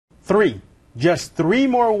Just three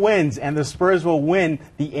more wins, and the Spurs will win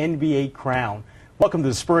the NBA crown. Welcome to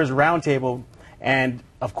the Spurs Roundtable. And,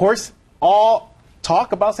 of course, all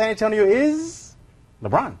talk about San Antonio is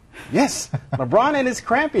LeBron. Yes, LeBron and his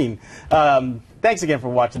cramping. Thanks again for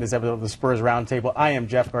watching this episode of the Spurs Roundtable. I am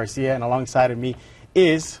Jeff Garcia, and alongside of me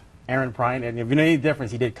is Aaron Prine. And if you know any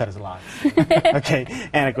difference, he did cut his lines. Okay,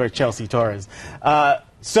 and, of course, Chelsea Torres.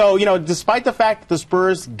 So, you know, despite the fact that the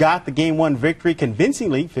Spurs got the Game 1 victory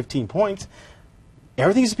convincingly, 15 points,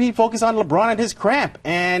 everything's to be focused on LeBron and his cramp.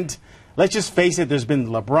 And let's just face it, there's been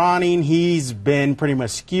LeBroning. He's been pretty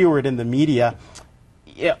much skewered in the media.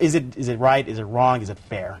 Is it right? Is it wrong? Is it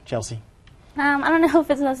fair? Chelsea? I don't know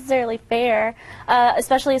if it's necessarily fair,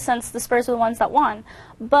 especially since the Spurs were the ones that won.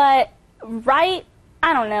 But right,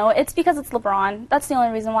 I don't know. It's because it's LeBron. That's the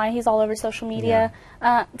only reason why he's all over social media.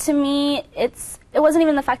 Yeah. To me, it wasn't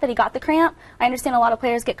even the fact that he got the cramp. I understand a lot of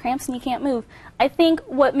players get cramps and you can't move. I think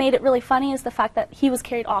what made it really funny is the fact that he was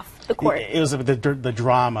carried off the court. It was the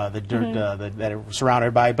drama, the dirt that it surrounded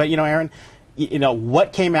everybody. But, you know, Aaron, you know,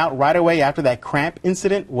 what came out right away after that cramp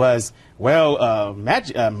incident was, well,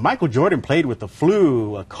 Michael Jordan played with the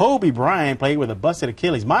flu. Kobe Bryant played with a busted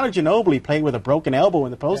Achilles. Manu Ginobili played with a broken elbow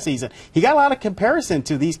in the postseason. Yeah. He got a lot of comparison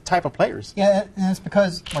to these type of players. Yeah, and it's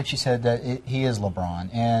because, like she said, that he is LeBron.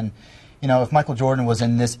 And, you know, if Michael Jordan was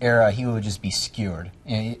in this era, he would just be skewered,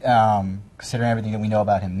 considering everything that we know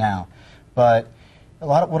about him now. But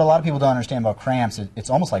what a lot of people don't understand about cramps,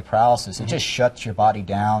 it's almost like paralysis. It just shuts your body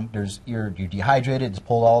down. You're dehydrated. It's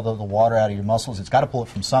pulled all the water out of your muscles. It's got to pull it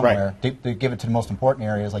from somewhere. Right. They give it to the most important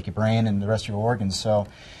areas like your brain and the rest of your organs. So,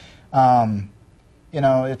 you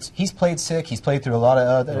know, he's played sick. He's played through a lot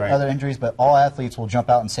of other injuries, but all athletes will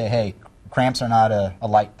jump out and say, hey, cramps are not a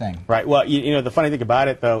light thing. Right. Well, you know, the funny thing about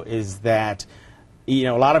it, though, is that, you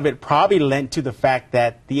know, a lot of it probably lent to the fact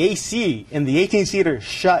that the AC in the 18-seater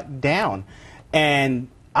shut down. And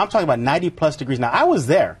I'm talking about 90-plus degrees. Now, I was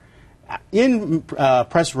there in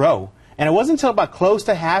press row, and it wasn't until about close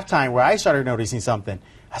to halftime where I started noticing something.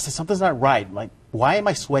 I said, something's not right. Like, why am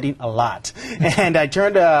I sweating a lot? And I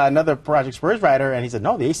turned to another Project Spurs writer, and he said,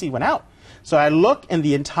 no, the AC went out. So I looked, and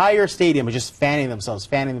the entire stadium was just fanning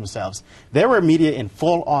themselves. There were media in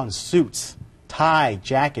full-on suits, tie,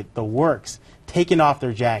 jacket, the works, taking off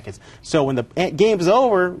their jackets. So when the game's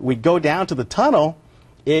over, we go down to the tunnel.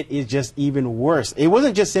 It is just even worse. It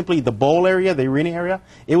wasn't just simply the bowl area, the arena area.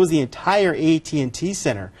 It was the entire AT&T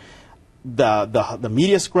Center. The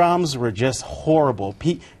media scrums were just horrible.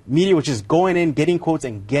 Media was just going in, getting quotes,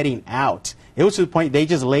 and getting out. It was to the point they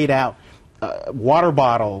just laid out water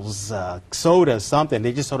bottles, soda, something.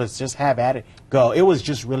 They just sort of just have at it, go. It was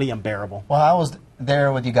just really unbearable. Well, I was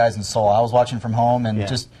there with you guys in Seoul. I was watching from home, and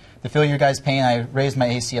just to feel your guys' pain, I raised my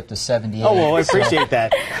AC up to 78. Oh, well, I appreciate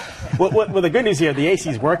that. Well, the good news here, the AC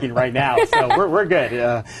is working right now, so we're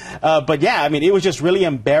good. But, yeah, I mean, it was just really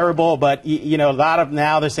unbearable. But, you know, a lot of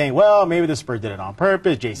now they're saying, well, maybe the Spurs did it on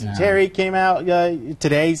purpose. Jason Terry came out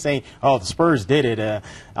today saying, oh, the Spurs did it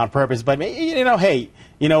on purpose. But, you know, hey,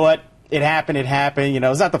 you know what? It happened. You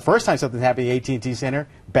know, it's not the first time something happened at the AT&T Center.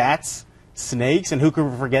 Bats, snakes, and who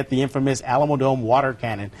could forget the infamous Alamo Dome water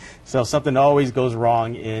cannon. So something always goes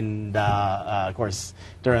wrong in, of course,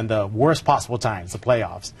 during the worst possible times, the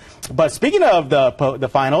playoffs. But speaking of the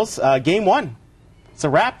finals, Game 1, it's a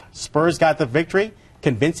wrap. Spurs got the victory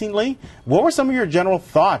convincingly. What were some of your general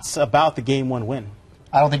thoughts about the Game 1 win?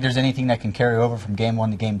 I don't think there's anything that can carry over from Game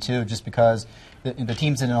 1 to Game 2 just because the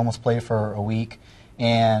teams didn't almost play for a week,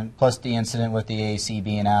 and plus the incident with the AC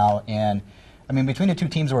being out. And I mean, between the two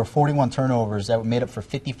teams, there were 41 turnovers that were made up for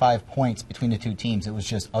 55 points between the two teams. It was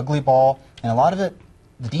just ugly ball, and a lot of it,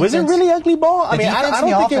 the defense... Was it really ugly ball? I mean, I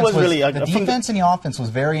don't think it was really ugly. The defense and the offense was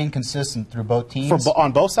very inconsistent through both teams.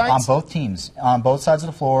 On both sides? On both teams. On both sides of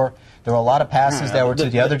the floor. There were a lot of passes that were to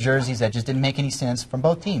the other jerseys that just didn't make any sense from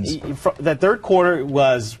both teams. The third quarter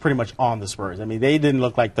was pretty much on the Spurs. I mean, they didn't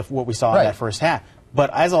look like what we saw in that first half. But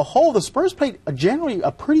as a whole, the Spurs played generally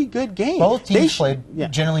a pretty good game. Both teams played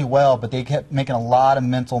generally well, but they kept making a lot of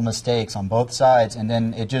mental mistakes on both sides, and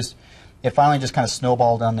then it finally just kind of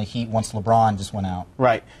snowballed on the Heat once LeBron just went out.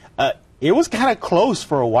 Right. It was kind of close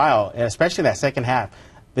for a while, especially that second half.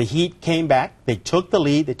 The Heat came back. They took the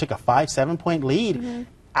lead. They took a 5-7-point lead.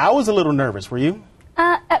 I was a little nervous. Were you?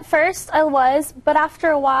 At first, I was, but after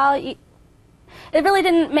a while, It really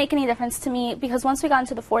didn't make any difference to me because once we got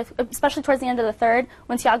into the fourth, especially towards the end of the third,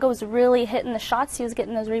 when Thiago was really hitting the shots, he was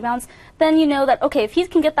getting those rebounds, then you know that, okay, if he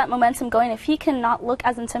can get that momentum going, if he can not look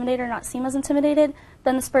as intimidated or not seem as intimidated,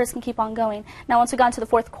 then the Spurs can keep on going. Now, once we got into the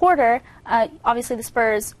fourth quarter, obviously the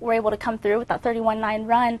Spurs were able to come through with that 31-9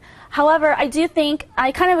 run. However, I do think,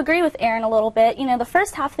 I kind of agree with Aaron a little bit. You know, the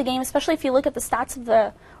first half of the game, especially if you look at the stats of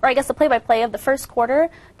the, or I guess the play-by-play of the first quarter,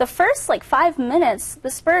 the first, like, 5 minutes, the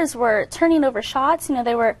Spurs were turning over shots, you know,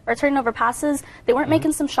 they were, or turning over passes, they weren't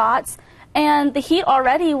making some shots, and the Heat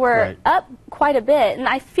already were up quite a bit, and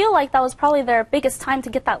I feel like that was probably their biggest time to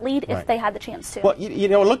get that lead if they had the chance to. Well, you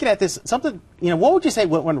know, looking at this, something, you know, what would you say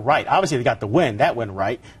went right? Obviously, they got the win. That went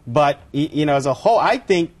right. But, you know, as a whole, I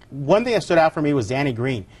think one thing that stood out for me was Danny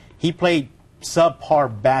Green. He played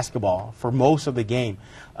subpar basketball for most of the game.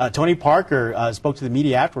 Tony Parker spoke to the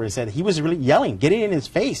media afterwards and said he was really yelling, getting in his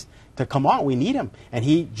face to come on, we need him. And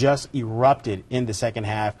he just erupted in the second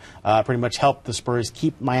half, pretty much helped the Spurs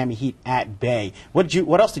keep Miami Heat at bay.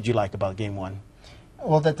 What else did you like about Game 1?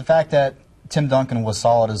 Well, that the fact that Tim Duncan was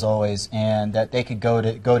solid as always, and that they could go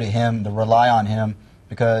to him, to rely on him,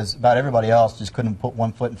 because about everybody else just couldn't put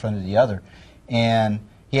one foot in front of the other. And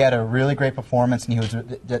he had a really great performance, and he was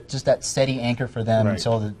just that steady anchor for them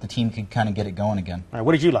until the team could kind of get it going again. All right,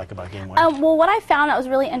 what did you like about Game 1? Well, what I found that was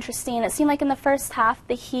really interesting, it seemed like in the first half,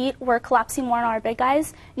 the Heat were collapsing more on our big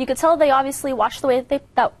guys. You could tell they obviously watched the way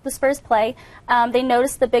that the Spurs play. They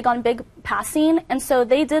noticed the big-on-big passing, and so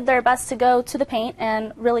they did their best to go to the paint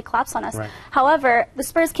and really collapse on us. However, the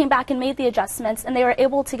Spurs came back and made the adjustments, and they were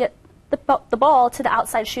able to get the ball to the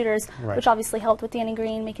outside shooters, which obviously helped with Danny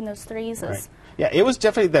Green making those threes. Yeah, it was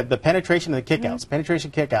definitely the penetration of the kickouts, penetration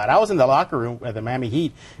kick-out. I was in the locker room at the Miami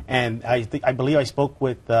Heat, and I believe I spoke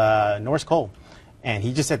with Norris Cole, and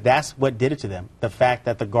he just said that's what did it to them, the fact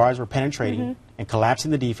that the guards were penetrating and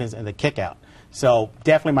collapsing the defense and the kick-out. So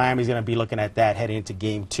definitely Miami's going to be looking at that heading into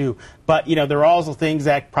Game 2. But, you know, there are also things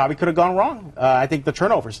that probably could have gone wrong. I think the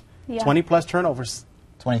turnovers, 20-plus turnovers.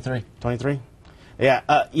 23. 23.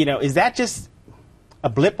 Yeah, you know, is that just a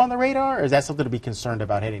blip on the radar, or is that something to be concerned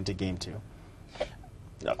about heading to Game 2?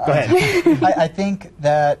 No, go ahead. I think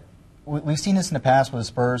that we've seen this in the past where the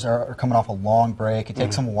Spurs are coming off a long break. It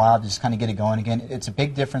takes them a while to just kind of get it going again. It's a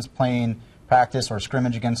big difference playing practice or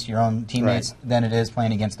scrimmage against your own teammates than it is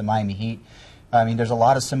playing against the Miami Heat. I mean, there's a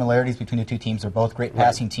lot of similarities between the two teams. They're both great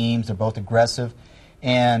passing teams. They're both aggressive.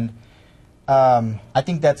 And I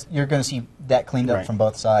think you're going to see that cleaned up from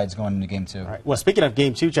both sides going into Game 2. Well, speaking of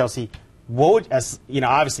Game 2, Chelsea, what would, as you know,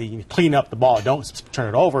 obviously you clean up the ball, don't turn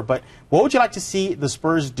it over, but what would you like to see the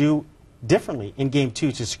Spurs do differently in Game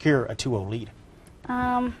 2 to secure a 2-0 lead?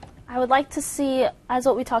 I would like to see, as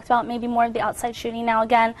what we talked about, maybe more of the outside shooting. Now,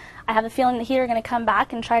 again, I have a feeling the Heat are going to come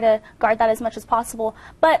back and try to guard that as much as possible.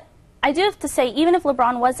 But I do have to say, even if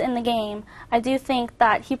LeBron was in the game, I do think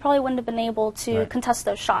that he probably wouldn't have been able to contest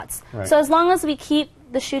those shots. So as long as we keep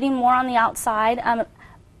the shooting more on the outside,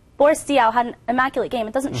 Boris Diaw had an immaculate game.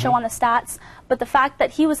 It doesn't show on the stats, but the fact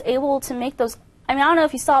that he was able to make those, I mean, I don't know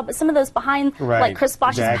if you saw, but some of those behind, like Chris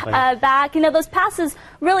Bosh's back, you know, those passes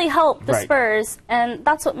really help the Spurs, and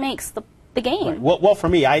that's what makes the game. Well, for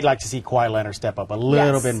me, I'd like to see Kawhi Leonard step up a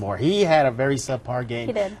little bit more. He had a very subpar game.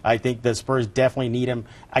 He did. I think the Spurs definitely need him.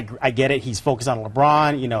 I get it. He's focused on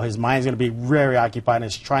LeBron. You know, his mind's going to be very occupied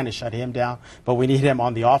and trying to shut him down. But we need him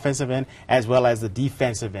on the offensive end as well as the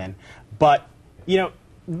defensive end. But, you know,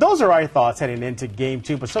 those are our thoughts heading into Game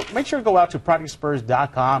 2. But so make sure to go out to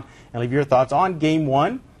ProjectSpurs.com and leave your thoughts on Game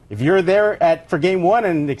 1. If you're there for Game 1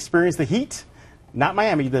 and experience the heat, not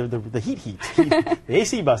Miami, the heat, the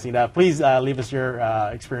AC busting, please leave us your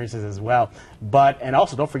experiences as well. And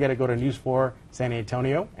also don't forget to go to News 4 San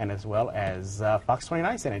Antonio and as well as Fox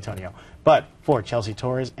 29 San Antonio. But for Chelsea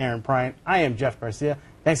Torres, Aaron Bryant, I am Jeff Garcia.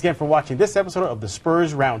 Thanks again for watching this episode of the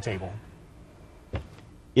Spurs Roundtable.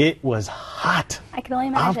 It was hot. I can only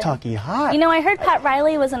imagine. I'm talking hot. You know, I heard Pat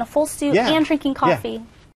Riley was in a full suit and drinking coffee.